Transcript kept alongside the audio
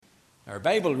Our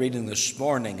Bible reading this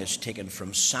morning is taken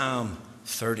from Psalm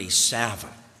 37.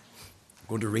 We're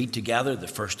going to read together the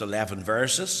first 11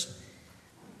 verses.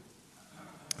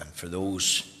 And for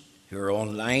those who are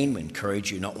online, we encourage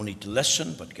you not only to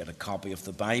listen, but get a copy of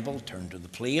the Bible, turn to the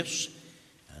place,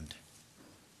 and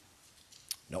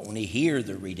not only hear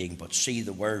the reading, but see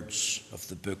the words of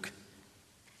the book.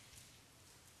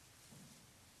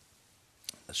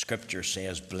 The scripture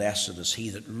says, "Blessed is he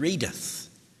that readeth."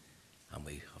 And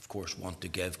we, of course, want to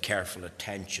give careful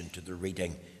attention to the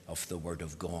reading of the Word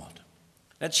of God.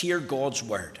 Let's hear God's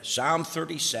Word. Psalm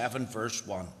 37, verse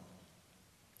 1.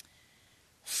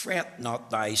 "Fret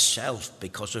not thyself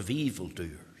because of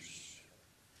evildoers,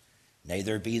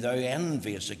 neither be thou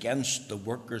envious against the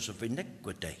workers of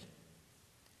iniquity.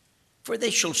 For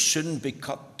they shall soon be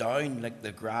cut down like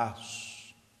the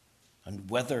grass, and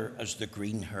wither as the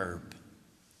green herb.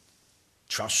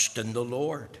 Trust in the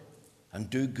Lord, and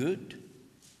do good,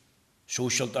 so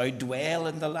shalt thou dwell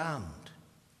in the land,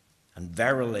 and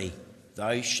verily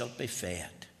thou shalt be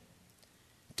fed.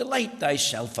 Delight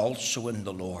thyself also in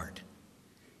the Lord,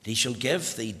 and he shall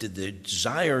give thee the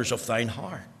desires of thine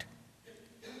heart.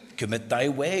 Commit thy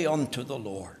way unto the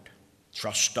Lord,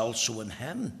 trust also in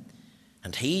him,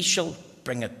 and he shall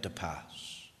bring it to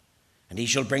pass. And he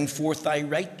shall bring forth thy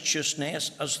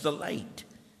righteousness as the light,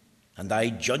 and thy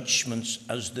judgments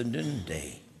as the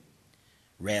noonday.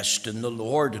 Rest in the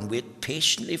Lord and wait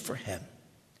patiently for him.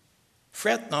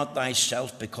 Fret not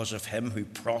thyself because of him who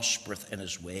prospereth in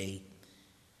his way,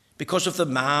 because of the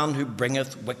man who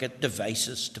bringeth wicked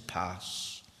devices to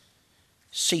pass.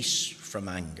 Cease from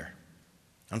anger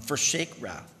and forsake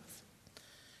wrath.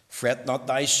 Fret not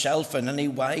thyself in any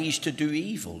wise to do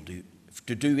evil,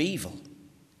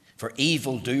 for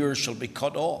evildoers shall be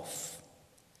cut off.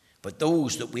 But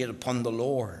those that wait upon the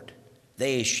Lord,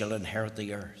 they shall inherit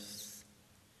the earth.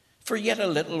 For yet a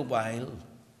little while,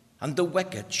 and the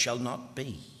wicked shall not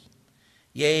be.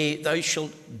 Yea, thou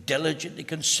shalt diligently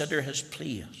consider his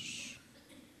place,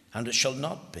 and it shall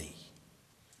not be.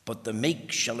 But the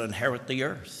meek shall inherit the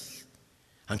earth,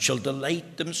 and shall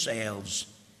delight themselves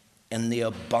in the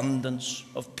abundance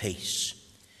of peace."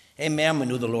 Amen. We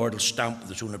know the Lord will stamp with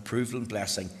his own approval and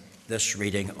blessing this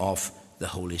reading of the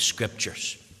Holy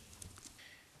Scriptures.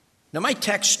 Now, my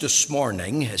text this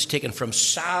morning is taken from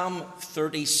Psalm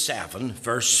 37,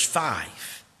 verse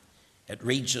 5. It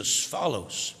reads as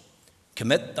follows: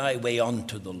 "Commit thy way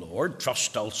unto the Lord,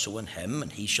 trust also in him,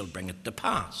 and he shall bring it to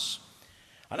pass."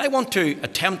 And I want to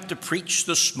attempt to preach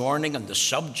this morning on the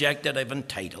subject that I've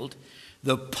entitled,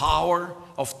 "The Power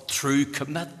of True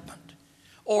Commitment,"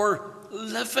 or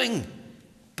living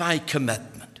by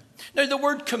commitment. Now, the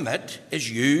word commit is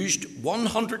used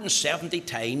 170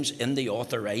 times in the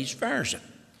Authorized Version.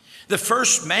 The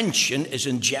first mention is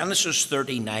in Genesis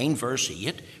 39, verse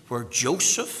 8, where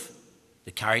Joseph,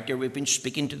 the character we've been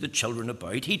speaking to the children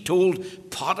about, he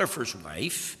told Potiphar's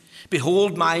wife,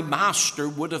 "Behold, my master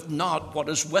would not what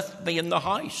is with me in the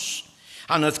house,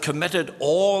 and hath committed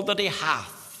all that he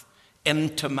hath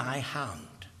into my hand."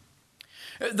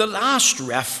 The last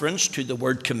reference to the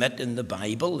word commit in the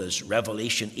Bible is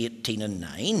Revelation 18 and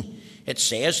 9. It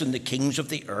says, "And the kings of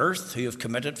the earth who have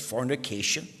committed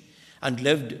fornication and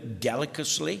lived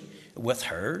deliciously with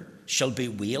her shall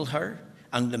bewail her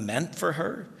and lament for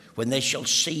her when they shall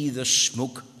see the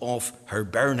smoke of her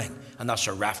burning." And that's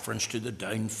a reference to the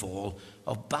downfall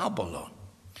of Babylon.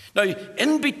 Now,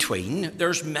 in between,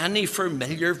 there's many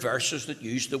familiar verses that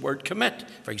use the word commit.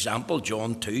 For example,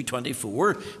 John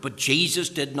 2:24, "But Jesus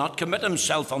did not commit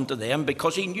himself unto them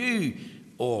because he knew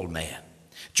all men."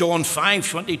 John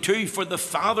 5:22, "For the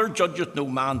Father judgeth no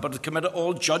man, but hath committed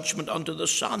all judgment unto the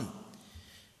Son."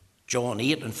 John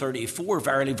 8:34,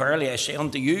 "Verily, verily, I say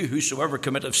unto you, whosoever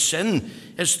committeth sin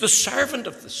is the servant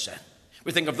of the sin."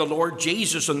 We think of the Lord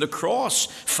Jesus on the cross.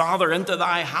 "Father, into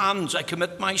thy hands I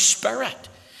commit my spirit."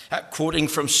 Quoting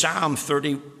from Psalm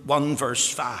 31, verse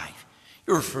 5.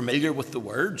 You're familiar with the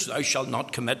words, "Thou shalt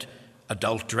not commit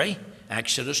adultery,"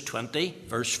 Exodus 20,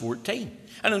 verse 14.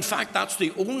 And in fact, that's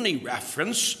the only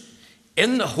reference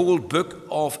in the whole book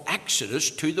of Exodus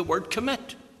to the word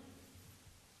commit.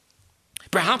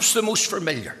 Perhaps the most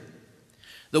familiar,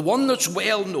 the one that's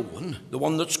well known, the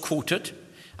one that's quoted,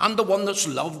 and the one that's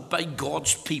loved by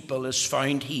God's people is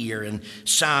found here in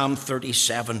Psalm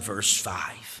 37, verse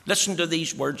 5. Listen to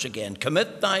these words again.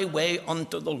 "Commit thy way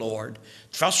unto the Lord,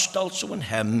 trust also in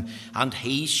him, and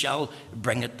he shall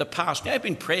bring it to pass." Now, I've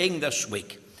been praying this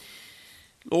week,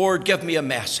 "Lord, give me a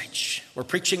message." We're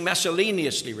preaching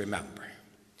miscellaneously, remember.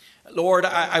 "Lord,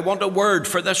 I want a word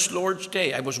for this Lord's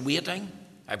day." I was waiting,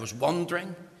 I was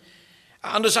wondering,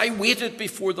 and as I waited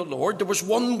before the Lord, there was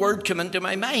one word come into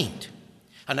my mind.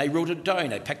 And I wrote it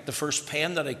down. I picked the first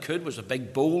pen that I could, was a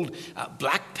big, bold,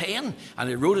 black pen, and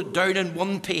I wrote it down in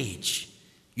one page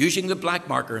using the black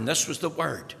marker, and this was the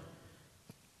word: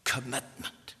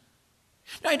 commitment.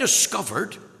 Now, I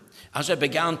discovered, as I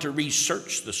began to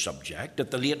research the subject,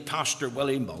 that the late Pastor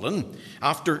Willie Mullen,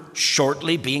 after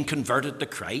shortly being converted to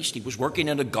Christ, he was working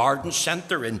in a garden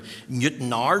centre in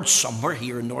Newtownards, somewhere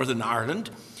here in Northern Ireland.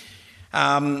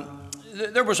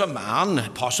 There was a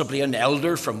man, possibly an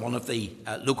elder from one of the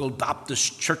local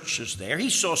Baptist churches there. He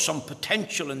saw some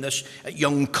potential in this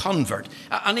young convert,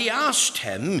 and he asked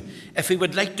him if he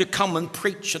would like to come and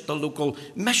preach at the local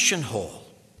mission hall.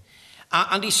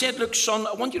 And he said, "Look, son,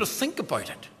 I want you to think about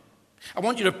it. I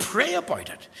want you to pray about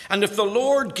it. And if the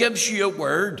Lord gives you a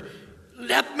word,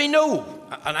 let me know,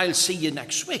 and I'll see you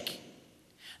next week."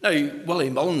 Now, Willie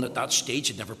Mullen at that stage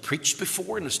had never preached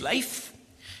before in his life.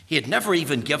 He had never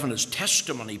even given his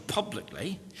testimony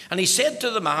publicly. And he said to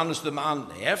the man as the man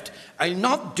left, "I'll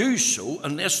not do so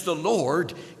unless the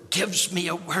Lord gives me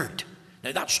a word."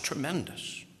 Now, that's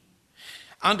tremendous.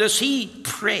 And as he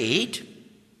prayed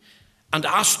and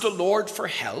asked the Lord for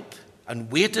help and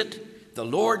waited, the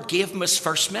Lord gave him his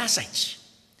first message.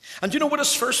 And do you know what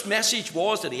his first message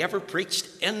was that he ever preached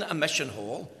in a mission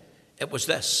hall? It was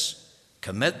this: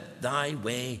 commit thy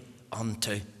way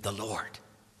unto the Lord.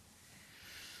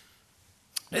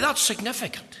 Now, that's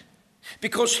significant,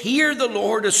 because here the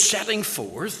Lord is setting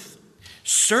forth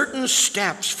certain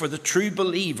steps for the true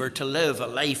believer to live a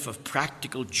life of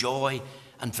practical joy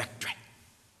and victory.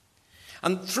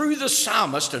 And through the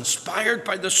psalmist, inspired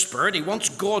by the Spirit, he wants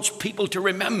God's people to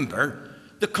remember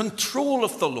the control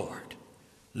of the Lord.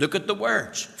 Look at the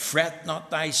words: "Fret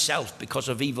not thyself because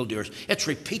of evildoers." It's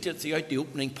repeated throughout the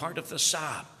opening part of the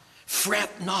psalm.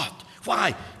 Fret not.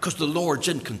 Why? Because the Lord's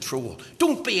in control.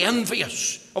 Don't be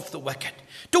envious of the wicked.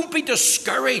 Don't be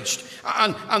discouraged,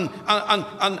 and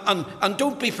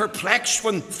don't be perplexed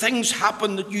when things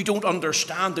happen that you don't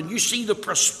understand and you see the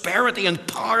prosperity and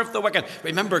power of the wicked.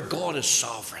 Remember, God is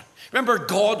sovereign. Remember,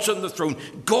 God's on the throne.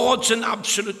 God's in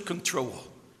absolute control.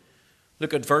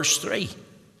 Look at verse 3.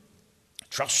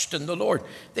 Trust in the Lord.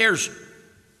 There's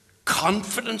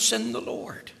confidence in the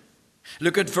Lord.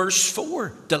 Look at verse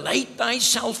 4. Delight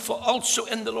thyself also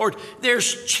in the Lord.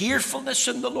 There's cheerfulness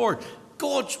in the Lord.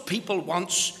 God's people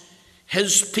wants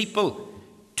his people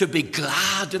to be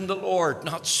glad in the Lord,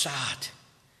 not sad.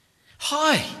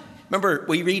 How? Remember,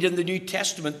 we read in the New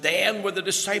Testament, then were the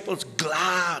disciples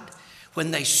glad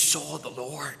when they saw the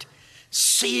Lord,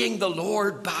 seeing the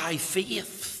Lord by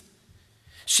faith,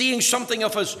 seeing something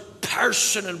of his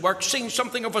person and work, seeing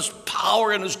something of his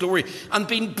power and his glory, and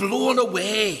being blown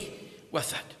away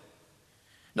with it.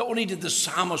 Not only did the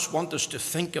psalmist want us to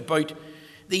think about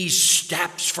these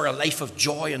steps for a life of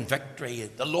joy and victory,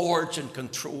 the Lord's in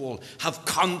control, have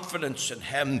confidence in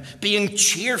him, being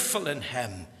cheerful in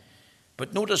him,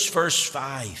 but notice verse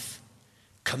 5,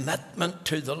 commitment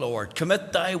to the Lord.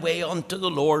 Commit thy way unto the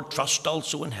Lord, trust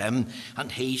also in him,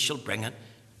 and he shall bring it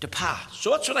to pass.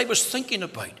 So that's what I was thinking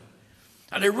about,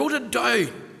 and I wrote it down: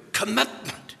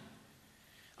 commitment.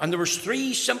 And there was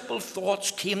 3 simple thoughts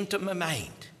came to my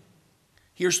mind.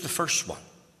 Here's the first one: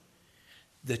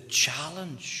 the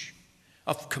challenge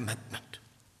of commitment.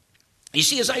 You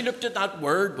see, as I looked at that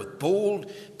word with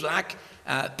bold black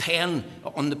pen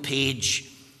on the page,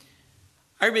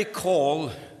 I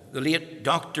recall the late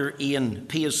Dr. Ian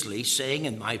Paisley saying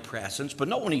in my presence, but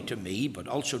not only to me, but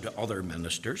also to other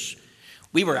ministers,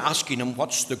 we were asking him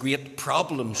what's the great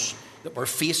problems that we're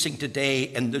facing today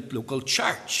in the local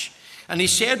church. And he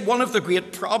said one of the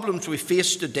great problems we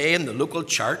face today in the local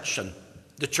church, and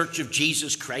the Church of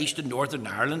Jesus Christ in Northern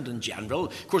Ireland in general,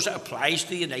 of course it applies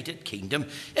to the United Kingdom,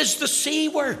 is the C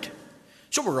word.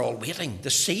 So we're all waiting.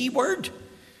 The C word?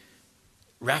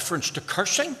 Reference to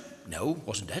cursing? No,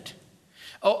 wasn't it?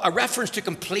 Oh, a reference to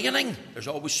complaining? There's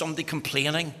always somebody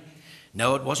complaining.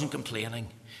 No, it wasn't complaining.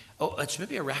 Oh, it's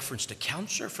maybe a reference to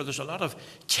cancer, for there's a lot of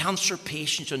cancer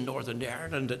patients in Northern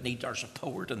Ireland that need our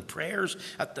support and prayers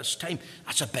at this time.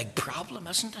 That's a big problem,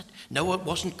 isn't it? No, it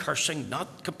wasn't cursing,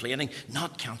 not complaining,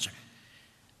 not cancer.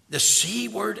 The C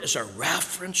word is a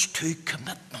reference to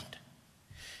commitment.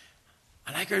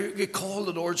 And I can recall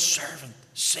the Lord's servant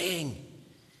saying,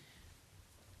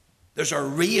 there's a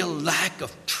real lack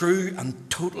of true and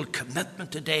total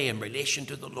commitment today in relation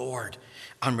to the Lord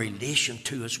and relation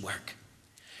to his work.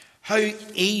 How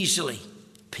easily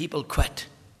people quit.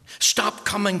 Stop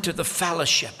coming to the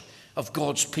fellowship of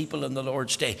God's people in the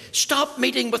Lord's day. Stop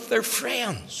meeting with their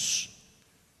friends.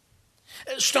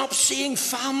 Stop seeing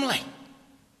family.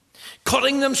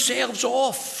 Cutting themselves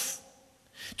off.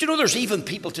 Do you know there's even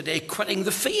people today quitting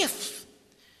the faith?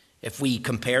 If we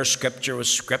compare Scripture with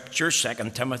Scripture,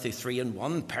 2 Timothy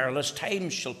 3:1, perilous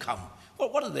times shall come. Well,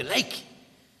 what are they like?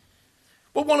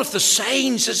 Well, one of the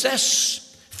signs is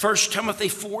this, 1 Timothy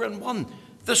 4:1.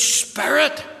 The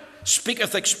Spirit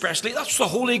speaketh expressly. That's the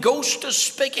Holy Ghost is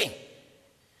speaking.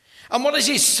 And what is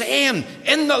he saying?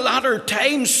 In the latter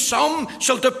times some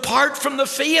shall depart from the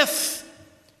faith,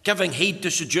 giving heed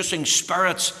to seducing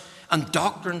spirits and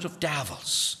doctrines of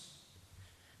devils.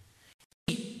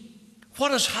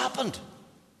 What has happened?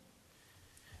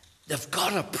 They've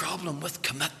got a problem with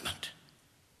commitment.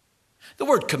 The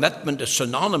word commitment is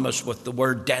synonymous with the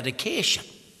word dedication.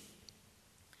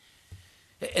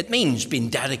 It means being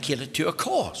dedicated to a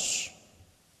cause.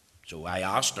 So I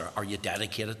asked her, are you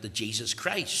dedicated to Jesus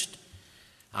Christ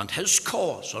and his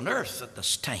cause on earth at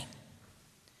this time?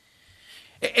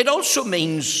 It also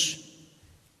means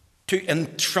to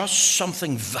entrust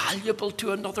something valuable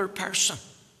to another person.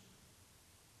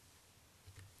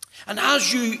 And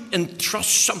as you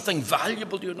entrust something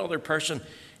valuable to another person,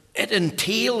 it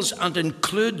entails and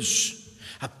includes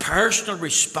a personal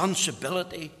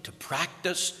responsibility to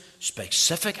practice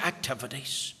specific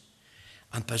activities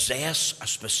and possess a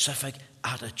specific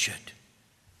attitude.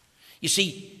 You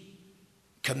see,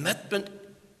 commitment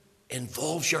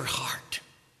involves your heart.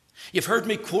 You've heard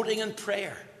me quoting in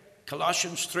prayer,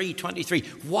 Colossians 3:23,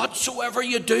 whatsoever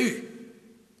you do,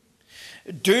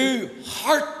 do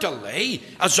heartily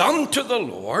as unto the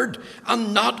Lord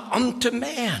and not unto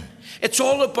men. It's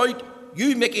all about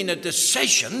you making a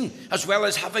decision as well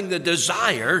as having the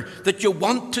desire that you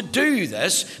want to do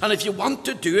this. And if you want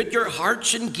to do it, your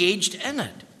heart's engaged in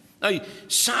it. Now,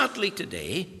 sadly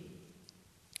today,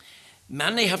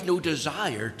 many have no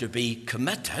desire to be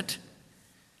committed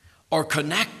or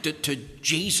connected to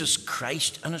Jesus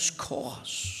Christ and his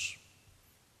cause.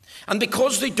 And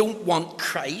because they don't want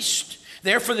Christ,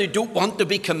 therefore, they don't want to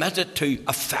be committed to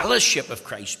a fellowship of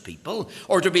Christ's people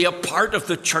or to be a part of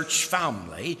the church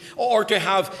family or to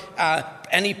have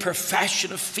any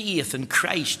profession of faith in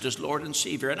Christ as Lord and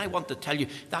Savior. And I want to tell you,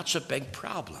 that's a big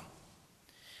problem.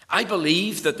 I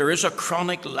believe that there is a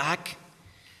chronic lack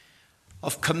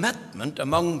of commitment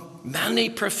among many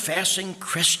professing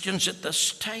Christians at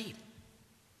this time.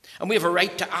 And we have a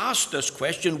right to ask this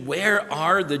question, where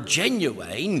are the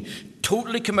genuine,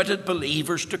 totally committed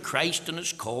believers to Christ and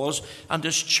his cause and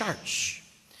his church?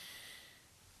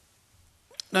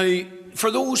 Now,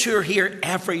 for those who are here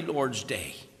every Lord's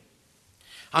Day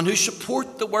and who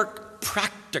support the work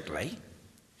practically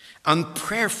and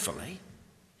prayerfully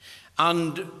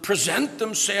and present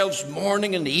themselves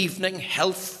morning and evening,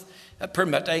 health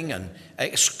permitting and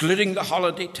excluding the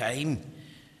holiday time,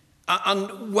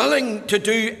 and willing to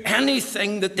do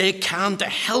anything that they can to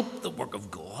help the work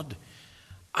of God,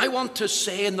 I want to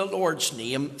say in the Lord's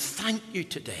name, thank you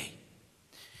today.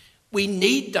 We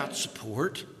need that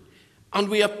support, and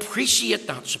we appreciate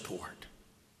that support.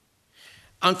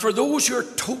 And for those who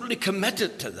are totally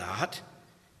committed to that,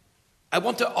 I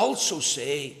want to also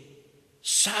say,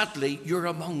 sadly, you're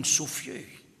among so few.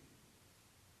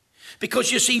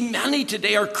 Because you see, many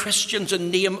today are Christians in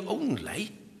name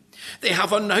only. They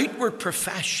have an outward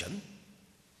profession,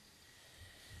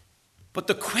 but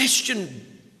the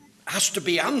question has to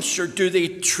be answered, do they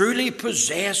truly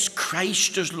possess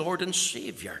Christ as Lord and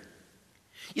Savior?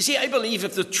 You see, I believe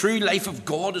if the true life of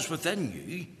God is within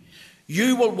you,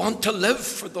 you will want to live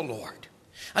for the Lord,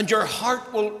 and your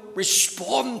heart will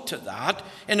respond to that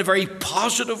in a very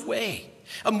positive way.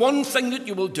 And one thing that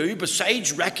you will do,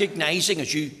 besides recognizing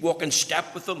as you walk in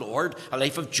step with the Lord, a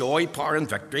life of joy, power and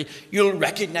victory, you'll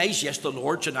recognize, yes, the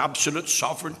Lord's in absolute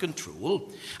sovereign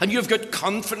control. And you've got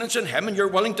confidence in him and you're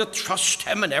willing to trust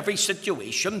him in every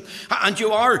situation. And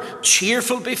you are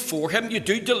cheerful before him. You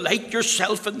do delight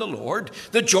yourself in the Lord.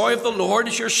 The joy of the Lord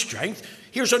is your strength.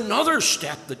 Here's another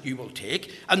step that you will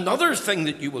take. Another thing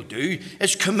that you will do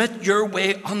is commit your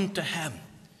way unto him.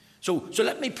 So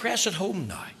let me press it home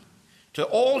now. To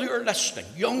all who are listening,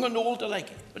 young and old alike,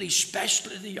 but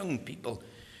especially the young people,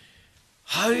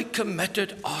 how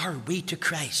committed are we to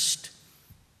Christ?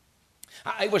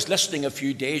 I was listening a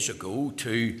few days ago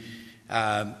to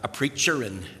a preacher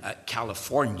in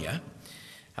California,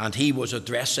 and he was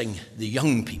addressing the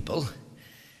young people,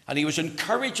 and he was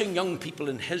encouraging young people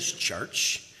in his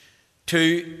church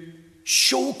to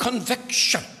show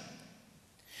conviction.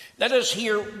 Let us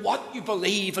hear what you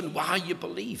believe and why you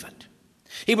believe it.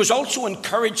 He was also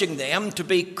encouraging them to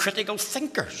be critical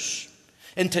thinkers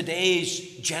in today's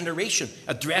generation,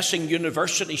 addressing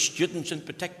university students in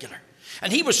particular.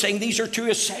 And he was saying these are two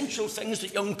essential things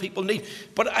that young people need.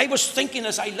 But I was thinking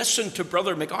as I listened to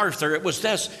Brother MacArthur, it was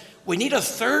this: we need a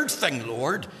third thing,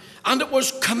 Lord, and it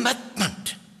was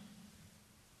commitment.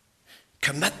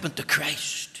 Commitment to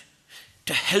Christ,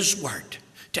 to his word,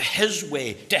 to his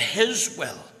way, to his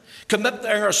will. Committing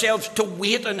ourselves to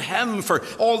wait on him for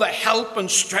all the help and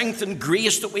strength and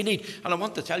grace that we need. And I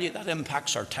want to tell you, that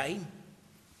impacts our time.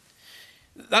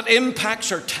 That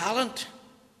impacts our talent.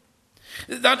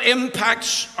 That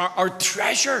impacts our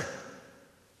treasure.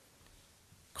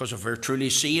 Because if we're truly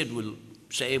saved, we'll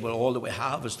say, well, all that we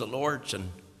have is the Lord's. And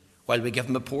while we give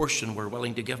him a portion, we're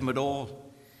willing to give him it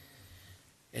all.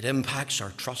 It impacts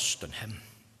our trust in him.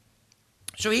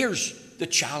 So here's the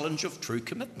challenge of true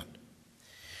commitment.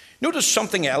 Notice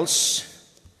something else,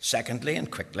 secondly and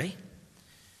quickly.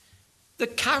 The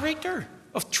character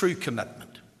of true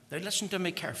commitment. Now listen to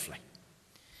me carefully.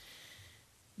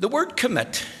 The word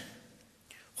commit,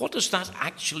 what does that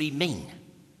actually mean?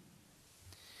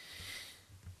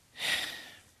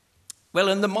 Well,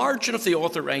 in the margin of the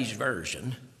Authorized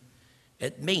Version,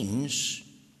 it means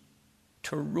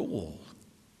to roll.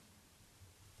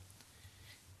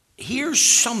 Here's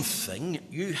something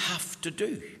you have to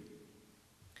do.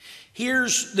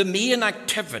 Here's the main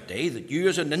activity that you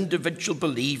as an individual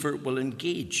believer will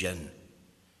engage in.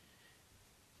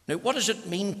 Now, what does it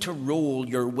mean to roll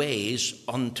your ways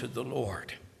unto the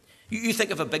Lord? You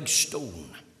think of a big stone,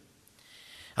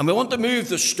 and we want to move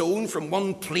the stone from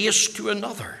one place to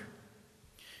another.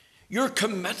 You're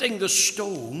committing the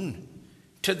stone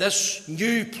to this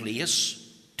new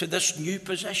place, to this new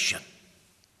position.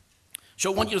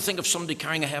 So I want you to think of somebody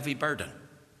carrying a heavy burden.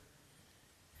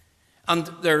 And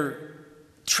they're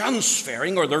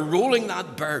transferring, or they're rolling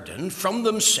that burden from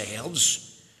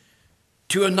themselves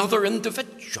to another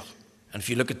individual. And if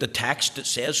you look at the text, it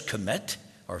says commit,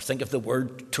 or think of the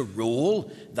word to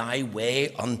roll thy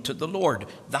way unto the Lord.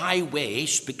 Thy way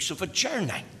speaks of a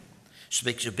journey,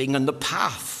 speaks of being on the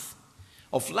path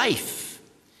of life.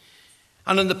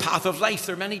 And in the path of life,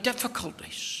 there are many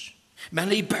difficulties,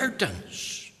 many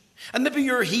burdens. And maybe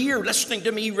you're here listening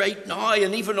to me right now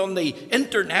and even on the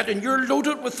internet, and you're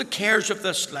loaded with the cares of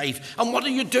this life. And what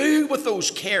do you do with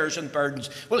those cares and burdens?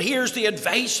 Well, here's the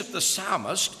advice of the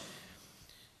psalmist.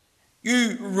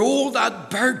 You roll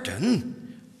that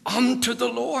burden unto the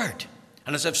Lord.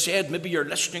 And as I've said, maybe you're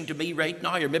listening to me right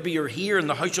now, or maybe you're here in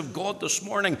the house of God this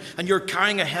morning and you're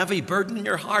carrying a heavy burden in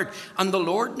your heart, and the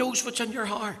Lord knows what's in your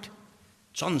heart.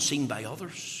 It's unseen by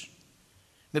others.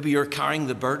 Maybe you're carrying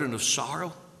the burden of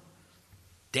sorrow.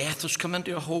 Death has come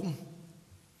into a home.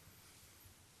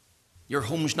 Your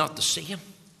home's not the same.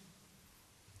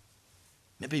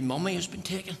 Maybe mummy has been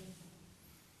taken.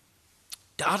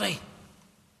 Daddy.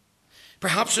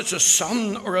 Perhaps it's a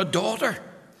son or a daughter.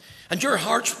 And your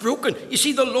heart's broken. You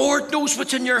see, the Lord knows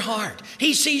what's in your heart.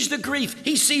 He sees the grief.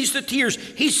 He sees the tears.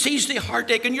 He sees the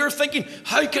heartache. And you're thinking,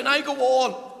 how can I go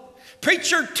on?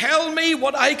 Preacher, tell me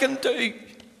what I can do.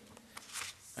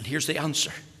 And here's the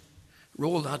answer.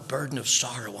 Roll that burden of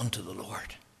sorrow unto the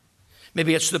Lord.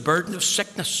 Maybe it's the burden of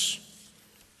sickness.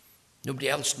 Nobody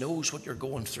else knows what you're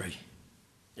going through.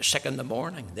 You're sick in the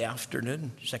morning, the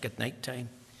afternoon, sick at night time.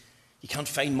 You can't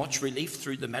find much relief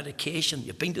through the medication.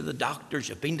 You've been to the doctors,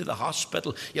 you've been to the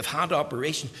hospital, you've had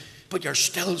operation, but you're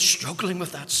still struggling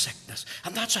with that sickness.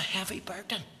 And that's a heavy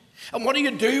burden. And what do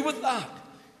you do with that?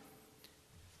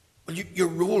 Well, you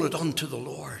roll it unto the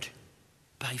Lord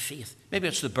by faith. Maybe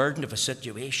it's the burden of a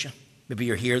situation. Maybe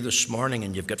you're here this morning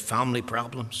and you've got family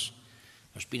problems.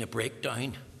 There's been a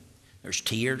breakdown. There's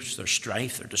tears, there's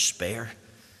strife, there's despair.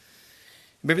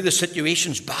 Maybe the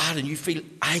situation's bad and you feel,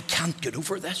 I can't get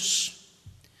over this.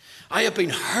 I have been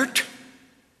hurt.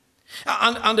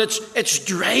 And it's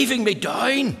driving me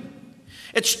down.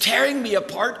 It's tearing me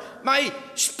apart. My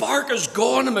spark is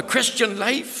gone in my Christian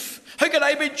life. How could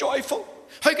I be joyful?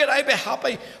 How could I be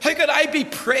happy? How could I be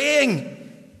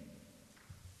praying?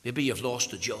 Maybe you've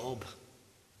lost a job.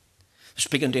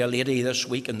 Speaking to a lady this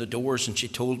week in the doors, and she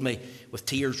told me with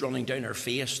tears running down her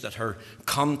face that her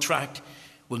contract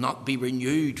will not be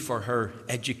renewed for her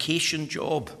education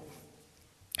job.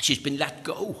 She's been let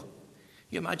go.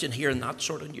 You imagine hearing that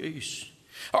sort of news.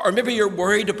 Or maybe you're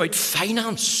worried about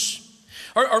finance.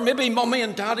 Or maybe mummy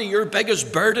and daddy, your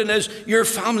biggest burden is your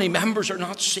family members are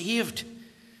not saved.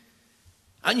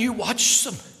 And you watch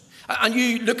them and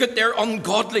you look at their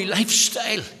ungodly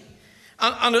lifestyle.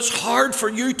 And it's hard for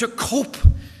you to cope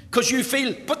because you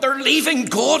feel, but they're leaving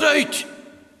God out.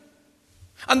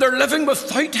 And they're living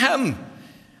without him.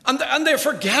 And they're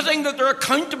forgetting that they're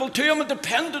accountable to him and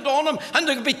dependent on him. And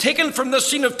they could be taken from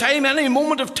this scene of time any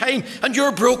moment of time. And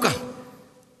you're broken.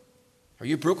 Are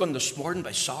you broken this morning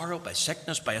by sorrow, by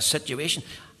sickness, by a situation?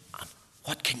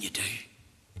 What can you do?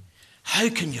 How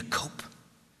can you cope?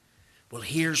 Well,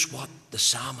 here's what the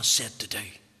psalmist said to do.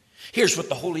 Here's what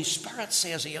the Holy Spirit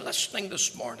says. Are you listening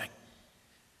this morning?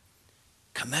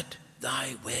 Commit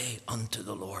thy way unto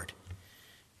the Lord.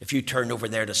 If you turn over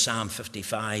there to Psalm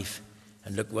 55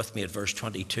 and look with me at verse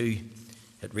 22,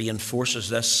 it reinforces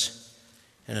this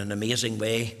in an amazing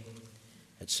way.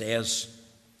 It says,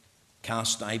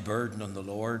 cast thy burden on the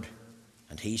Lord,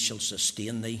 and he shall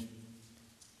sustain thee.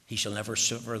 He shall never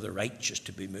suffer the righteous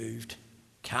to be moved.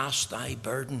 Cast thy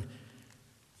burden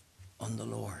on the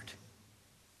Lord.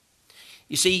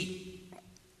 You see,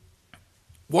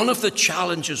 one of the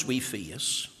challenges we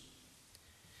face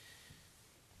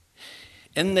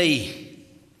in the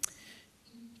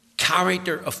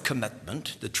character of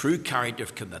commitment, the true character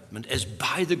of commitment, is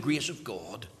by the grace of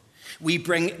God, we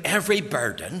bring every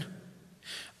burden,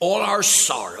 all our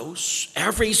sorrows,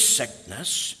 every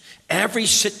sickness, every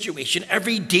situation,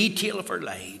 every detail of our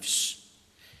lives,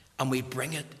 and we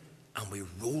bring it and we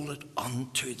roll it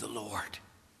unto the Lord.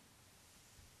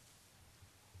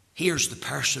 Here's the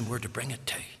person we're to bring it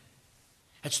to.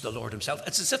 It's the Lord himself.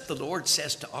 It's as if the Lord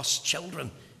says to us,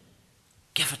 children,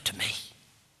 give it to me.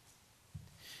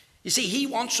 You see, he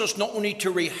wants us not only to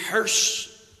rehearse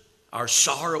our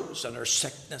sorrows and our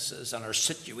sicknesses and our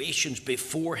situations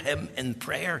before him in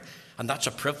prayer, and that's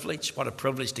a privilege. What a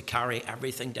privilege to carry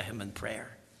everything to him in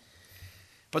prayer.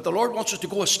 But the Lord wants us to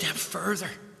go a step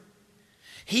further.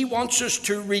 He wants us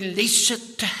to release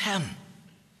it to him.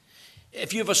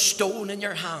 If you have a stone in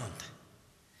your hand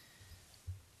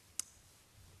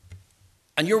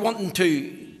and you're wanting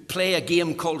to play a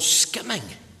game called skimming,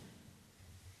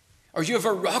 or you have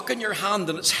a rock in your hand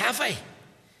and it's heavy,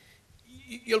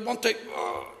 you'll want to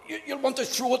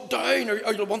throw it down,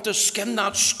 or you'll want to skim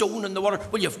that stone in the water.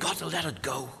 Well, you've got to let it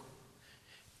go.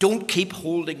 Don't keep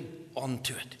holding on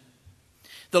to it.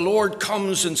 The Lord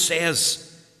comes and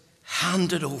says,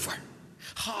 hand it over.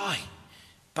 How?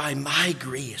 By my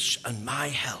grace and my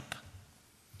help.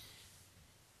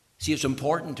 See, it's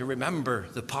important to remember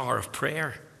the power of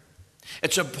prayer.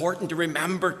 It's important to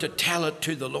remember to tell it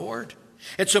to the Lord.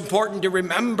 It's important to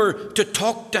remember to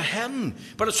talk to him.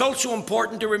 But it's also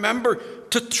important to remember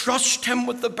to trust him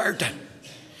with the burden.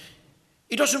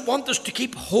 He doesn't want us to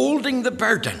keep holding the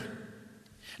burden.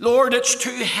 Lord, it's too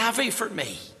heavy for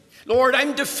me. Lord,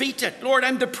 I'm defeated. Lord,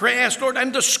 I'm depressed. Lord,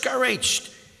 I'm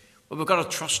discouraged. Well, we've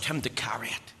got to trust him to carry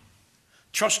it.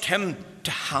 Trust him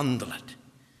to handle it.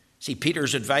 See,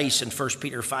 Peter's advice in 1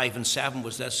 Peter 5 and 7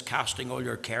 was this: casting all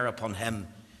your care upon him,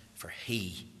 for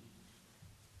he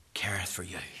careth for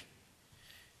you.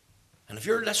 And if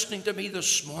you're listening to me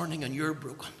this morning and you're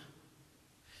broken,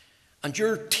 and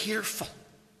you're tearful,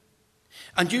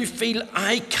 and you feel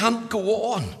I can't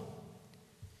go on,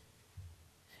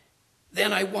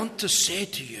 then I want to say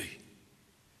to you,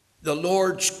 the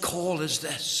Lord's call is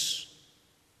this: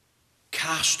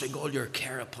 casting all your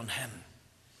care upon him,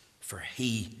 for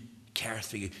he careth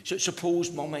for you. So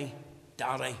suppose mummy,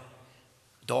 daddy,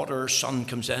 daughter or son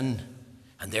comes in,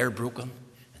 and they're broken,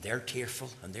 and they're tearful,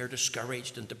 and they're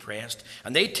discouraged and depressed,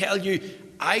 and they tell you,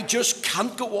 I just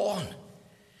can't go on.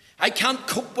 I can't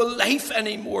cope with life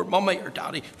anymore, mummy or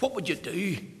daddy. What would you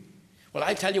do? Well,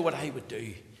 I'll tell you what I would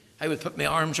do. I would put my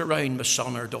arms around my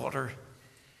son or daughter,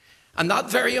 and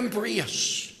that very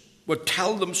embrace would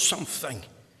tell them something,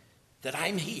 that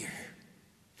I'm here,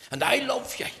 and I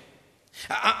love you,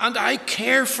 and I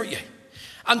care for you,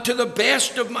 and to the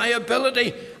best of my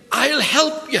ability, I'll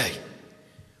help you.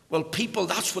 Well, people,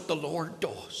 that's what the Lord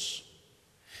does.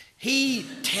 He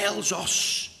tells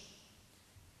us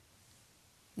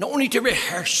not only to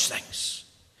rehearse things,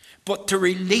 but to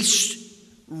release,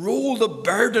 roll the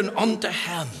burden unto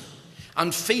him,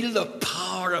 and feel the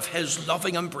power of his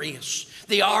loving embrace,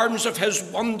 the arms of his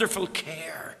wonderful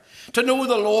care, to know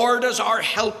the Lord as our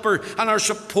helper and our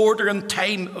supporter in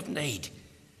time of need.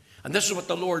 And this is what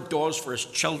the Lord does for his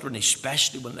children,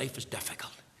 especially when life is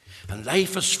difficult, and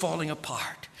life is falling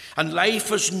apart, and life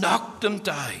has knocked them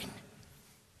down.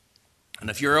 And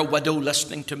if you're a widow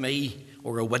listening to me,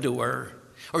 or a widower,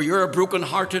 or you're a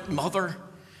broken-hearted mother,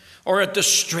 or a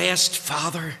distressed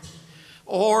father,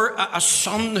 or a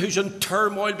son who's in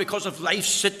turmoil because of life's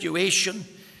situation,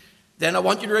 then I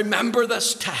want you to remember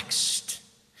this text.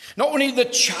 Not only the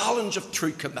challenge of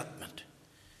true commitment,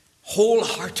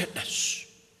 wholeheartedness,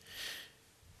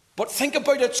 but think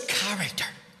about its character.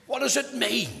 What does it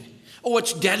mean? Oh,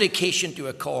 it's dedication to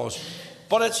a cause,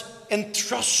 but it's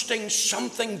entrusting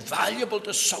something valuable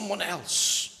to someone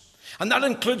else. And that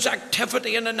includes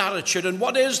activity and an attitude. And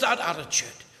what is that attitude?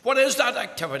 What is that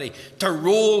activity? To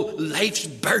roll life's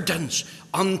burdens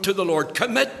unto the Lord.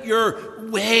 Commit your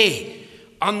way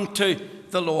unto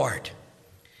the Lord.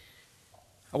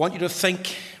 I want you to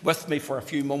think with me for a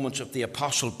few moments of the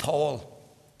Apostle Paul.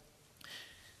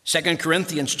 2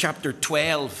 Corinthians chapter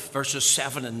 12, verses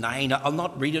 7 and 9. I'll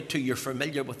not read it to you. You're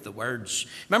familiar with the words.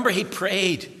 Remember, he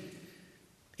prayed.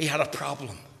 He had a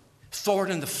problem.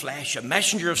 Thorn in the flesh, a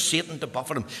messenger of Satan to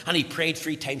buffet him. And he prayed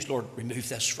 3 times, Lord, remove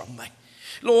this from me.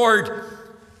 Lord,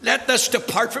 let this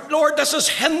depart from me. Lord, this is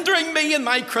hindering me in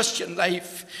my Christian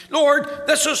life. Lord,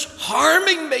 this is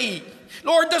harming me.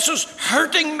 Lord, this is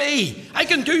hurting me. I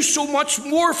can do so much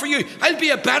more for you. I'll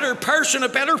be a better person, a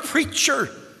better preacher.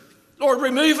 Lord,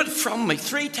 remove it from me.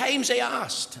 3 times he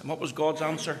asked. And what was God's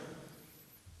answer?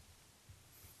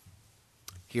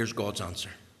 Here's God's answer.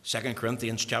 2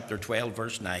 Corinthians chapter 12,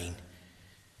 verse 9.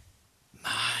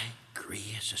 My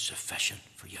grace is sufficient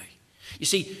for you. You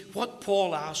see, what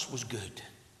Paul asked was good.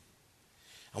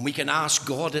 And we can ask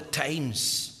God at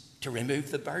times to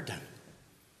remove the burden.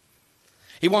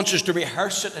 He wants us to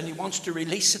rehearse it and he wants to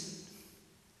release it.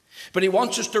 But he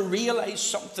wants us to realize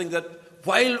something, that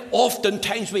while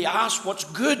oftentimes we ask what's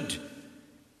good,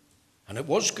 and it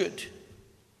was good,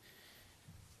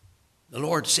 the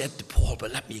Lord said to Paul,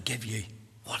 but let me give you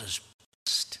what is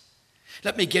best.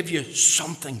 Let me give you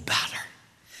something better.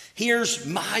 Here's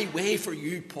my way for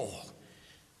you, Paul.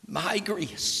 My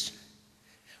grace.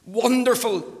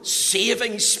 Wonderful,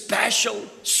 saving, special,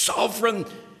 sovereign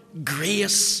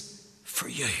grace for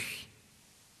you.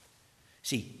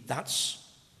 See, that's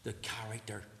the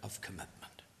character of commitment.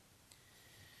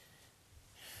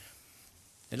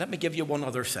 And let me give you one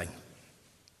other thing.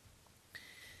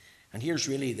 And here's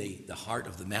really the heart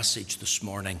of the message this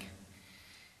morning.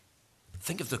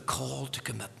 Think of the call to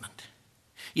commitment.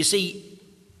 You see,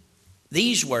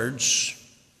 these words,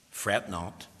 fret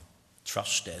not,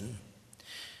 trust in,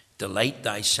 delight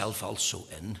thyself also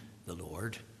in the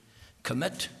Lord,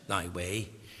 commit thy way,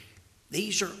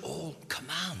 these are all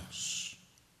commands.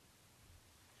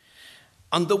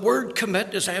 And the word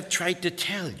commit, as I have tried to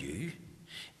tell you,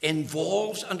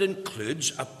 involves and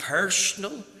includes a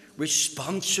personal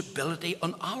responsibility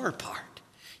on our part.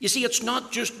 You see, it's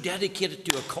not just dedicated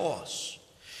to a cause.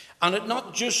 And it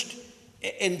not just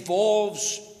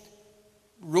involves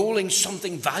rolling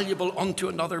something valuable onto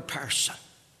another person.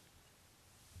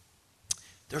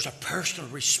 There's a personal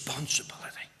responsibility.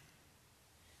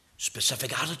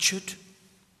 Specific attitude.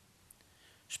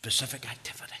 Specific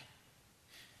activity.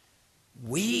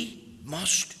 We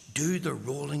must do the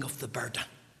rolling of the burden.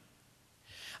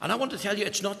 And I want to tell you,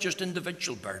 it's not just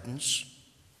individual burdens.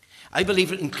 I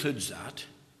believe it includes that,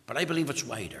 but I believe it's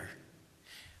wider.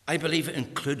 I believe it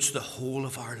includes the whole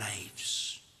of our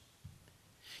lives.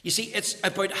 You see, it's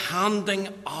about handing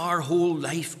our whole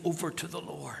life over to the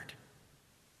Lord.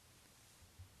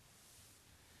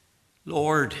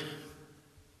 Lord,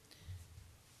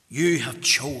 you have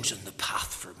chosen the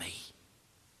path for me.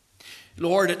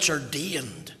 Lord, it's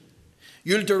ordained.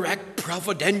 You'll direct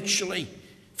providentially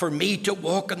for me to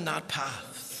walk in that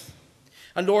path.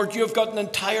 And Lord, you've got an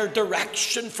entire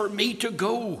direction for me to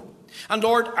go. And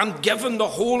Lord, I'm giving the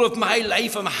whole of my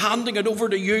life, I'm handing it over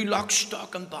to you, lock,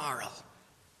 stock, and barrel.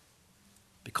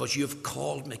 Because you've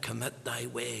called me, commit thy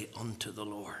way unto the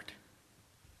Lord.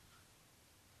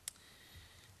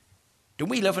 Don't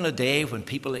we live in a day when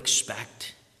people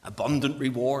expect abundant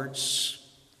rewards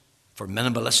for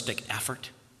minimalistic effort?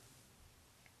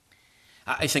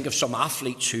 I think of some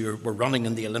athletes who were running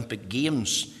in the Olympic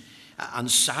Games, and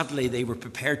sadly they were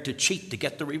prepared to cheat to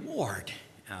get the reward.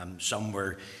 Some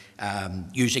were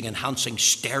using enhancing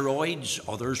steroids,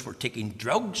 others were taking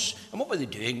drugs. And what were they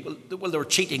doing? Well, they were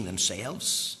cheating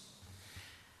themselves.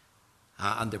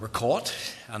 And they were caught,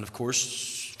 and of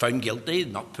course found guilty,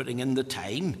 not putting in the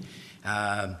time,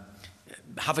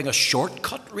 having a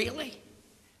shortcut really,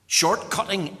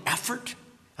 shortcutting effort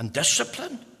and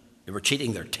discipline. They were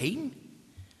cheating their team.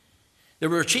 They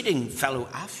were cheating fellow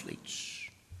athletes.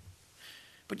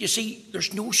 But you see,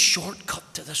 there's no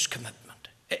shortcut to this commitment.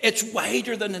 It's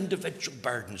wider than individual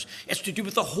burdens. It's to do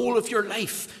with the whole of your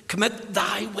life. Commit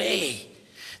thy way.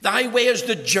 Thy way is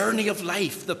the journey of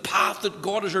life, the path that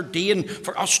God has ordained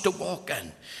for us to walk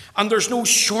in. And there's no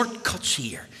shortcuts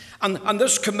here. And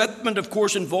this commitment, of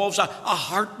course, involves a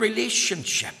heart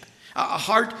relationship, a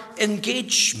heart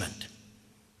engagement.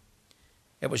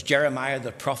 It was Jeremiah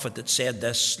the prophet that said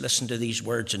this. Listen to these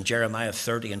words in Jeremiah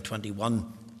 30 and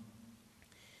 21.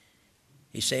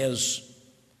 He says,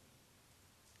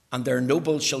 and their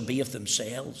nobles shall be of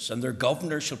themselves, and their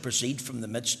governor shall proceed from the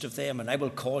midst of them, and I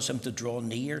will cause him to draw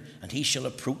near, and he shall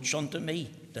approach unto me.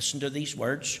 Listen to these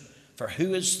words. For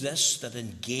who is this that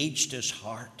engaged his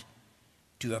heart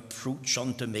to approach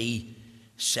unto me,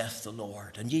 saith the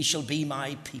Lord? And ye shall be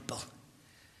my people,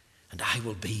 and I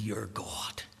will be your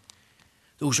God.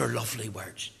 Those are lovely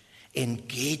words.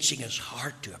 engaging his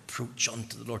heart to approach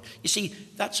unto the Lord. You see,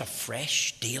 that's a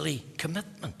fresh daily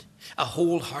commitment, a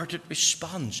wholehearted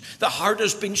response. The heart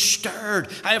has been stirred.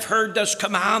 I have heard this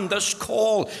command, this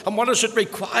call. And what does it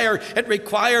require? It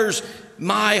requires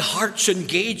my heart's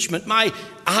engagement, my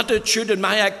attitude and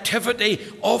my activity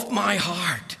of my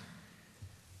heart.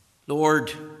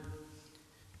 Lord,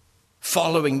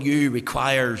 following you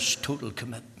requires total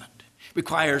commitment,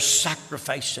 requires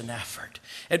sacrifice and effort.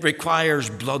 It requires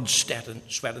blood, sweat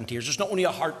and tears. It's not only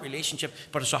a heart relationship,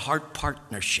 but it's a heart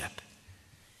partnership.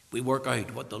 We work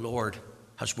out what the Lord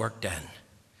has worked in.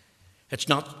 It's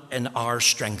not in our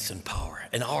strength and power,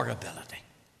 in our ability.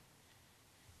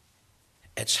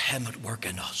 It's him at work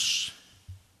in us.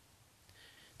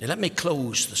 Now let me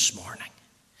close this morning.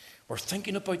 We're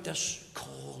thinking about this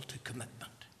call to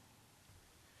commitment.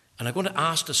 And I'm going to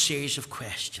ask a series of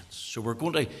questions. So we're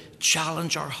going to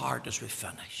challenge our heart as we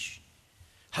finish.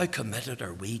 How committed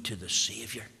are we to the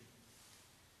Saviour?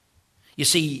 You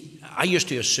see, I used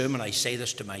to assume, and I say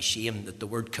this to my shame, that the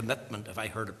word commitment, if I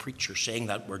heard a preacher saying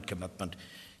that word commitment,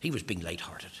 he was being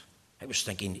lighthearted. I was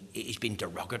thinking he's been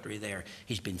derogatory there.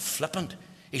 He's been flippant.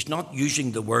 He's not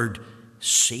using the word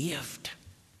saved.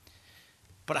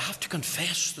 But I have to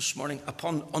confess this morning,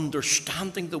 upon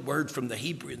understanding the word from the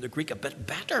Hebrew and the Greek a bit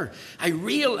better, I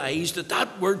realized that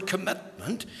that word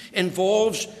commitment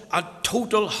involves a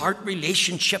total heart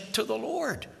relationship to the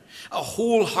Lord, a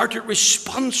wholehearted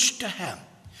response to him.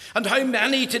 And how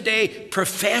many today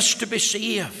profess to be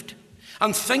saved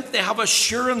and think they have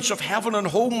assurance of heaven and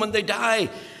home when they die,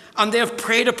 and they have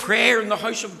prayed a prayer in the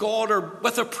house of God or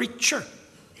with a preacher,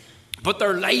 but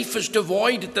their life is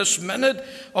devoid at this minute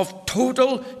of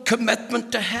total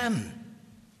commitment to him.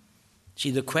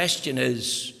 See, the question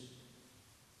is,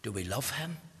 do we love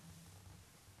him?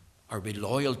 Are we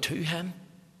loyal to him?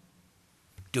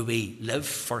 Do we live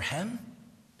for him?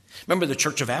 Remember the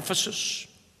church of Ephesus?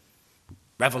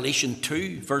 Revelation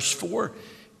 2, verse 4,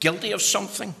 guilty of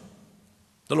something.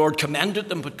 The Lord commended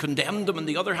them but condemned them. On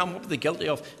the other hand, what were they guilty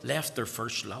of? Left their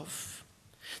first love.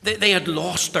 They had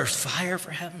lost their fire for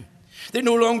him. They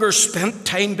no longer spent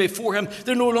time before him.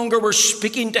 They no longer were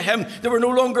speaking to him. They were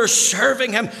no longer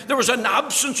serving him. There was an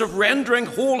absence of rendering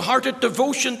wholehearted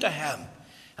devotion to him.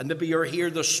 And maybe you're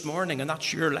here this morning and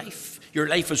that's your life. Your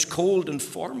life is cold and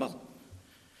formal.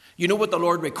 You know what the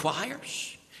Lord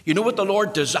requires. You know what the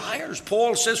Lord desires.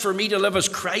 Paul says, for me to live as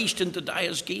Christ and to die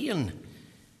as gain.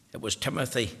 It was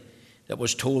Timothy that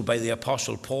was told by the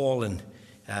Apostle Paul in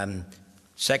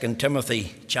 2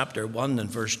 Timothy chapter 1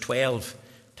 and verse 12.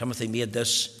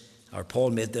 Paul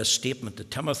made this statement to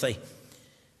Timothy,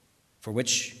 for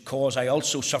which cause I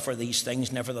also suffer these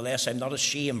things. Nevertheless, I'm not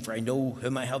ashamed, for I know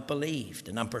whom I have believed,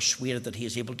 and I'm persuaded that he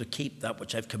is able to keep that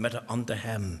which I've committed unto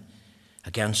him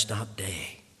against that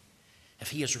day. If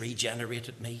he has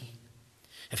regenerated me,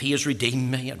 if he has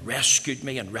redeemed me and rescued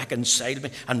me and reconciled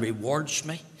me and rewards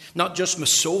me, not just my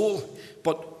soul,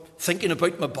 but thinking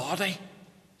about my body,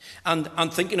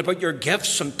 and thinking about your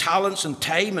gifts and talents and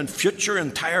time and future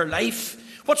entire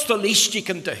life, what's the least you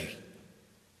can do?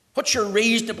 What's your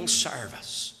reasonable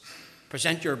service?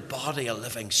 Present your body a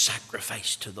living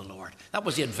sacrifice to the Lord. That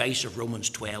was the advice of Romans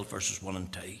 12, verses 1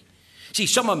 and 2. See,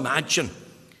 some imagine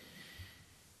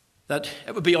that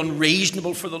it would be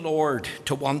unreasonable for the Lord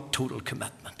to want total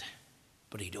commitment,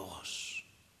 but he does.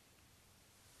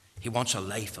 He wants a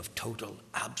life of total,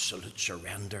 absolute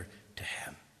surrender to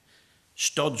him.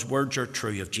 Studd's words are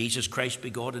true. If Jesus Christ be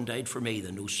God and died for me,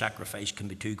 then no sacrifice can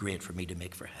be too great for me to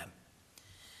make for him.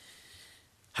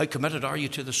 How committed are you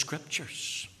to the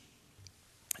Scriptures?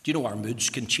 Do you know our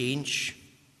moods can change?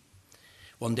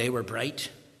 One day we're bright,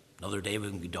 another day we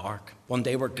can be dark. One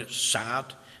day we're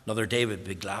sad, another day we'll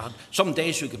be glad. Some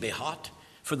days we could be hot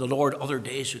for the Lord, other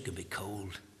days we could be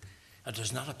cold. It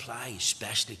does not apply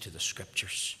especially to the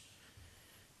Scriptures.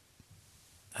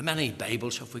 How many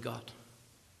Bibles have we got?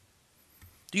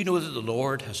 Do you know that the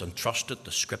Lord has entrusted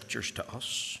the Scriptures to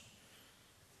us?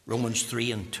 Romans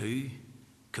 3 and 2,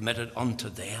 committed unto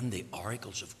them the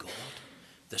oracles of God,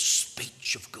 the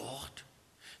speech of God,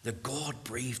 the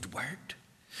God-breathed word.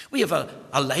 We have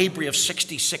a library of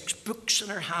 66 books in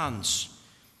our hands,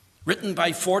 written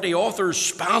by 40 authors,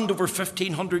 spanned over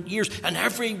 1,500 years, and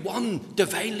every one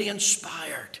divinely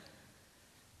inspired.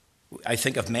 I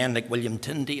think of men like William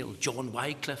Tyndale, John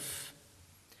Wycliffe.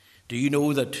 Do you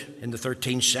know that in the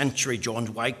 13th century,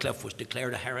 John Wycliffe was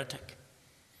declared a heretic?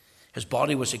 His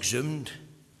body was exhumed,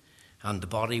 and the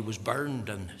body was burned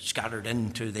and scattered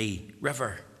into the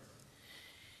river.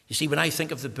 You see, when I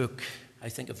think of the book, I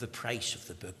think of the price of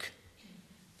the book.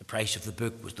 The price of the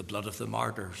book was the blood of the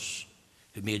martyrs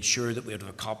who made sure that we would have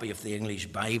a copy of the English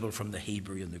Bible from the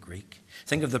Hebrew and the Greek.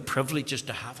 Think of the privileges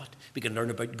to have it. We can learn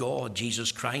about God,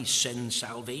 Jesus Christ, sin,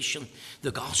 salvation,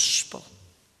 the gospel.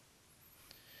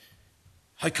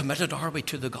 How committed are we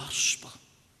to the gospel?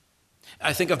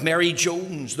 I think of Mary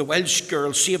Jones, the Welsh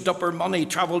girl, saved up her money,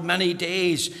 travelled many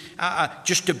days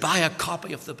just to buy a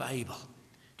copy of the Bible.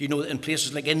 Do you know that in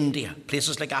places like India,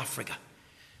 places like Africa,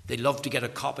 they love to get a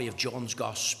copy of John's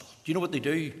Gospel? Do you know what they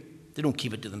do? They don't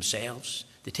keep it to themselves.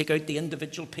 They take out the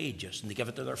individual pages and they give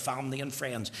it to their family and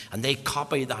friends, and they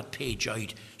copy that page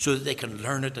out so that they can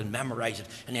learn it and memorize it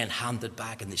and then hand it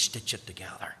back and they stitch it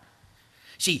together.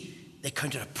 See, they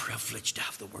count it a privilege to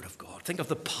have the Word of God. Think of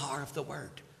the power of the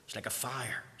Word. It's like a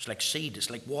fire. It's like seed. It's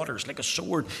like water. It's like a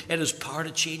sword. It has power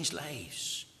to change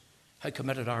lives. How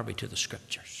committed are we to the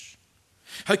Scriptures?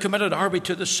 How committed are we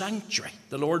to the sanctuary,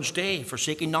 the Lord's day,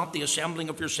 forsaking not the assembling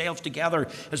of yourselves together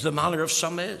as the manner of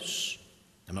some is?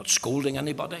 I'm not scolding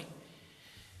anybody.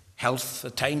 Health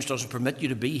at times doesn't permit you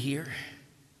to be here.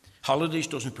 Holidays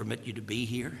doesn't permit you to be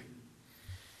here.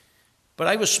 But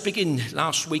I was speaking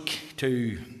last week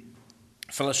to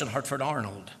Phyllis and Hartford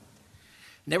Arnold.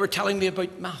 And they were telling me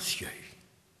about Matthew.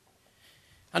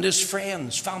 And his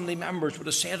friends, family members would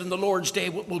have said on the Lord's day,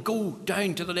 we'll go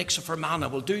down to the lakes of Fermanagh.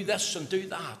 We'll do this and do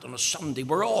that on a Sunday.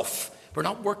 We're off. We're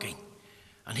not working.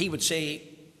 And he would say,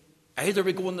 either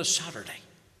we go on the Saturday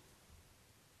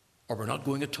or we're not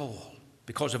going at all.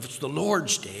 Because if it's the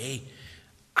Lord's day,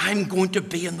 I'm going to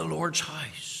be in the Lord's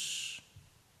house.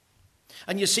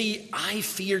 And you see, I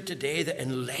fear today that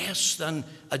in less than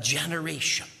a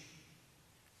generation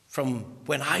from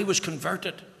when I was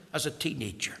converted as a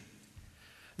teenager,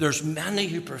 there's many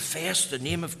who profess the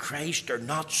name of Christ are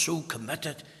not so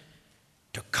committed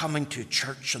to coming to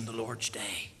church on the Lord's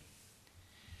day.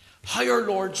 How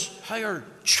are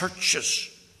churches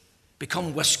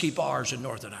become whiskey bars in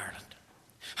Northern Ireland?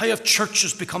 How have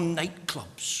churches become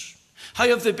nightclubs? How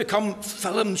have they become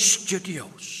film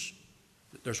studios?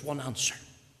 There's one answer: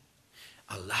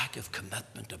 a lack of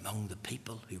commitment among the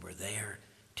people who were there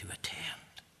to attend.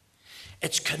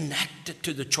 It's connected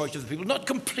to the choice of the people. Not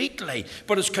completely,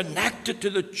 but it's connected to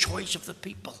the choice of the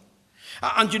people.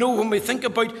 And you know, when we think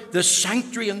about the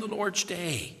sanctuary on the Lord's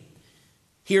day,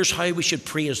 here's how we should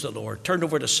praise the Lord. Turn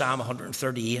over to Psalm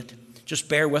 138. Just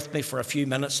bear with me for a few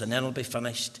minutes and then it'll be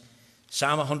finished.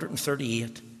 Psalm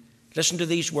 138. Listen to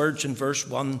these words in verse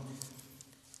 1.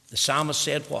 The psalmist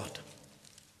said what?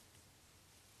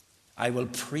 I will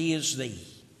praise thee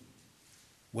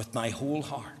with my whole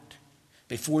heart.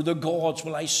 Before the gods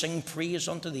will I sing praise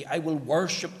unto thee. I will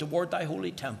worship toward thy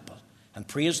holy temple and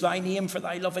praise thy name for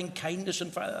thy loving kindness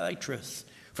and for thy truth.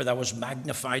 For thou hast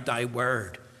magnified thy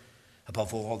word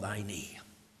above all thy name.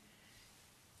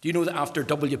 Do you know that after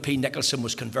W.P. Nicholson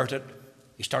was converted,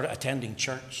 he started attending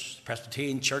church, the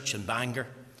Presbyterian church in Bangor.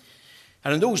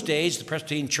 And in those days, the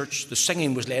Presbyterian church, the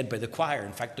singing was led by the choir.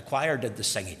 In fact, the choir did the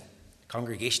singing. The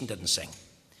congregation didn't sing.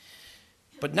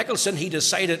 But Nicholson, he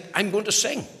decided, I'm going to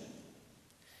sing.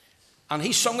 And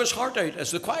he sung his heart out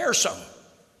as the choir sung.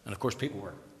 And of course, people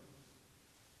were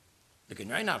looking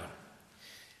round at him.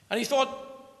 And he thought,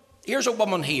 here's a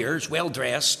woman here, who's well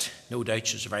dressed. No doubt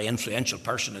she's a very influential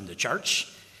person in the church.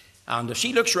 And if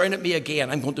she looks round at me again,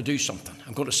 I'm going to do something.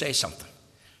 I'm going to say something.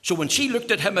 So when she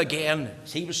looked at him again,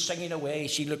 as he was singing away,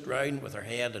 she looked round with her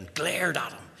head and glared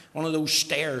at him. One of those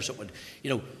stares that would,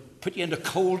 put you into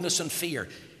coldness and fear.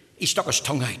 He stuck his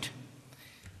tongue out.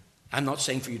 I'm not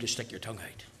saying for you to stick your tongue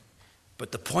out.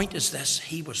 But the point is this: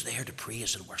 he was there to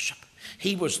praise and worship.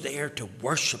 He was there to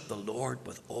worship the Lord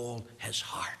with all his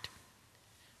heart.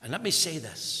 And let me say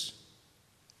this.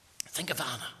 Think of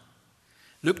Anna.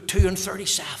 Luke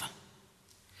 2:37.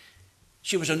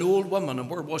 She was an old woman, and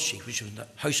where was she? She was in the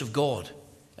house of God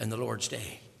in the Lord's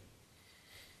day.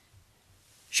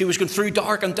 She was going through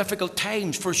dark and difficult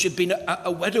times, for she'd been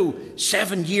a widow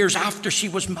 7 years after she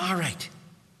was married.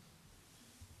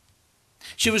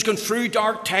 She was going through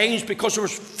dark times because there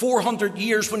was 400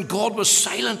 years when God was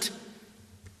silent.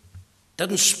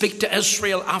 Didn't speak to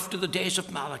Israel after the days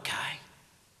of Malachi.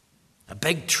 A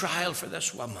big trial for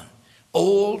this woman.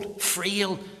 Old,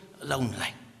 frail,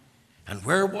 lonely. And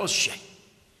where was she?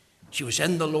 She was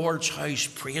in the Lord's house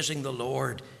praising the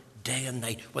Lord day and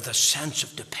night with a sense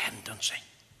of dependency.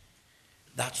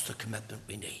 That's the commitment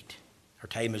we need. Our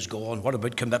time is gone. What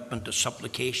about commitment to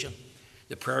supplication?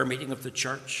 The prayer meeting of the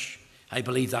church? I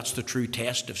believe that's the true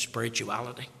test of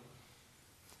spirituality.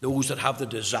 Those that have the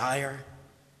desire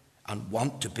and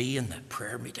want to be in the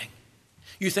prayer meeting.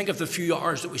 You think of the few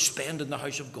hours that we spend in the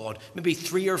house of God, maybe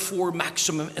 3 or 4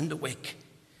 maximum in the week.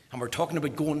 And we're talking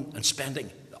about going and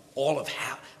spending all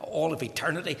of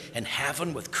eternity in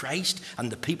heaven with Christ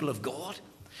and the people of God,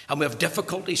 and we have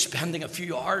difficulty spending a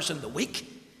few hours in the week,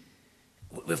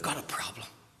 we've got a problem.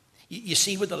 You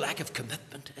see where the lack of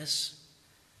commitment is?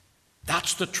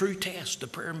 That's the true test, the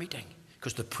prayer meeting,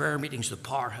 because the prayer meeting is the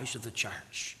powerhouse of the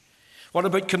church. What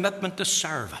about commitment to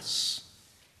service?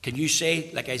 Can you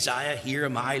say, like Isaiah, "Here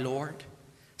am I, Lord,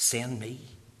 send me"?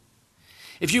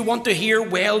 If you want to hear,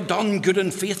 "Well done, good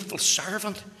and faithful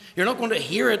servant," you're not going to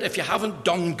hear it if you haven't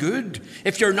done good,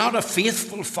 if you're not a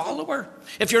faithful follower,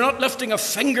 if you're not lifting a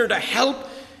finger to help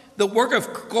the work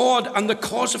of God and the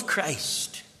cause of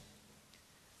Christ.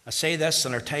 I say this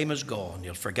and our time is gone,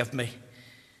 you'll forgive me,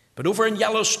 but over in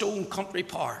Yellowstone Country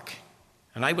Park,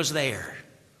 and I was there,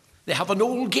 they have an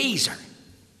old geyser.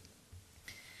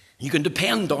 You can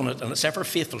depend on it, and it's ever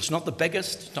faithful. It's not the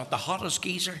biggest, it's not the hottest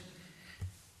geyser,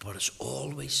 but it's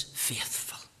always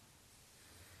faithful.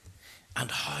 And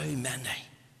how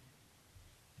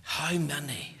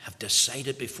many have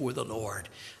decided before the Lord,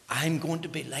 I'm going to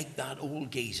be like that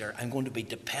old geyser. I'm going to be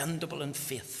dependable and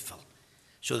faithful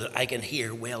so that I can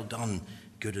hear, "Well done,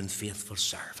 good and faithful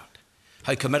servant."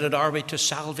 How committed are we to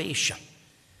salvation?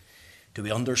 Do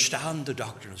we understand the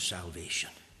doctrine of salvation?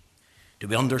 Do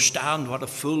we understand what a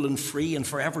full and free and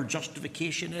forever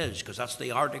justification is? Because that's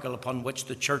the article upon which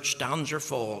the church stands or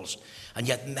falls. And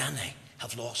yet many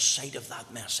have lost sight of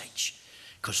that message,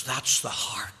 because that's the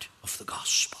heart of the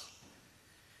gospel.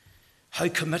 How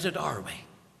committed are we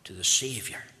to the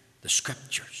Saviour, the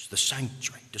Scriptures, the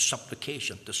sanctuary, to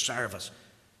supplication, to service,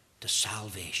 to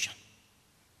salvation?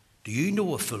 Do you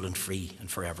know a full and free and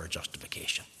forever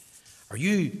justification? Are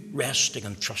you resting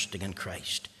and trusting in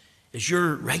Christ? Is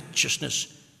your righteousness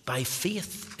by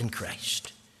faith in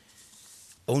Christ?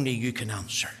 Only you can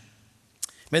answer.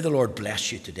 May the Lord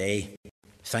bless you today.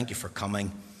 Thank you for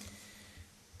coming.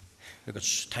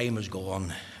 Because time is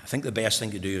gone. I think the best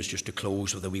thing to do is just to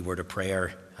close with a wee word of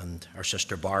prayer, and our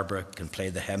sister Barbara can play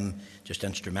the hymn just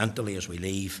instrumentally as we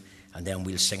leave, and then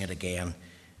we'll sing it again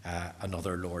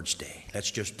another Lord's Day.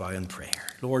 Let's just bow in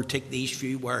prayer. Lord, take these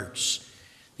few words,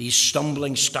 these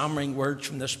stumbling, stammering words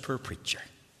from this poor preacher.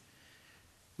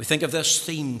 We think of this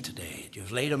theme today that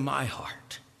you've laid in my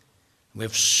heart.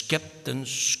 We've skipped and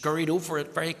scurried over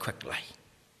it very quickly.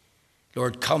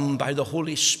 Lord, come by the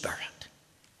Holy Spirit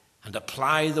and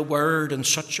apply the word in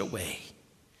such a way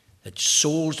that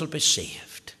souls will be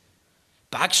saved,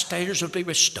 backsliders will be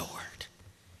restored,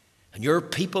 and your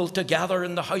people together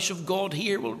in the house of God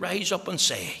here will rise up and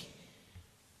say,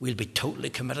 we'll be totally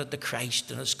committed to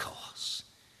Christ and his cause.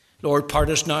 Lord, part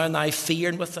us now in thy fear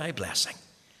and with thy blessing.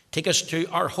 Take us to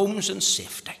our homes in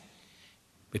safety.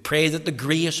 We pray that the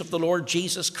grace of the Lord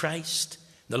Jesus Christ,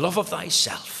 the love of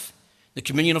thyself, the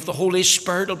communion of the Holy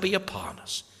Spirit will be upon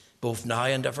us, both now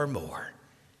and evermore.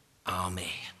 Amen.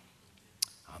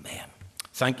 Amen.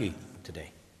 Thank you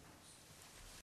today.